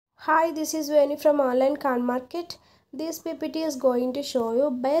Hi, this is Vani from Online Car Market. This PPT is going to show you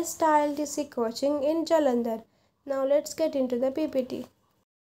best IELTS coaching in Jalandhar. Now let's get into the PPT.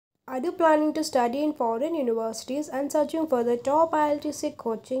 Are you planning to study in foreign universities and searching for the top IELTS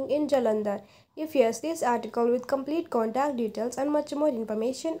coaching in Jalandhar? If yes, this article with complete contact details and much more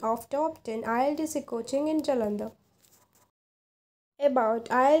information of top 10 IELTS coaching in Jalandhar. About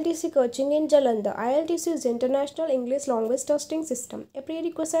IELTS coaching in Jalandhar. IELTS is International English Language Testing System, a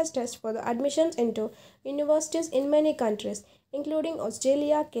prerequisite test for the admissions into universities in many countries, including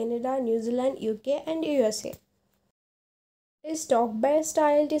Australia, Canada, New Zealand, UK, and USA. Is top best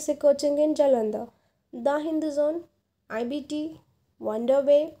IELTS coaching in Jalandhar: The Hindu Zone, IBT,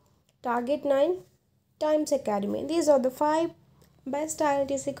 Wonderway, Target 9, Times Academy. These are the 5 best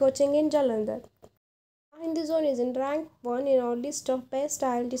IELTS coaching in Jalandhar. The Hindu Zone is in rank 1 in our list of best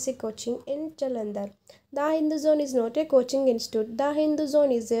IELTS coaching in Jalandhar. The Hindu Zone is not a coaching institute. The Hindu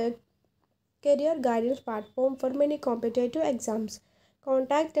Zone is a career guidance platform for many competitive exams.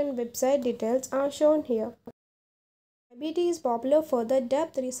 Contact and website details are shown here. IBT is popular for the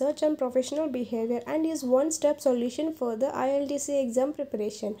depth research and professional behavior and is one-step solution for the IELTS exam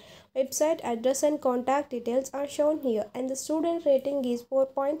preparation. Website address and contact details are shown here, and the student rating is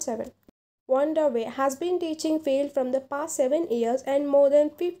 4.7. Wonderway has been teaching field from the past 7 years and more than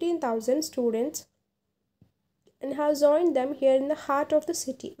 15,000 students and has joined them here in the heart of the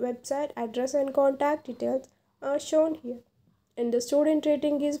city. Website address and contact details are shown here, and the student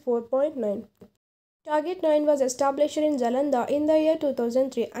rating is 4.9. Target 9 was established in Jalandhar in the year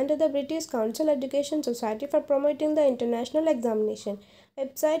 2003 under the British Council Education Society for promoting the international examination.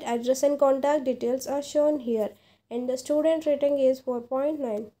 Website address and contact details are shown here, and the student rating is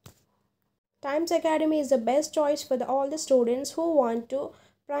 4.9. Times Academy is the best choice for all the students who want to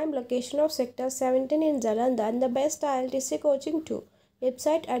prime location of Sector 17 in Jalandhar and the best IELTS coaching too.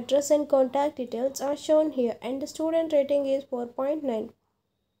 Website address and contact details are shown here, and the student rating is 4.9.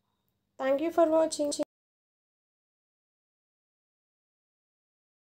 Thank you for watching.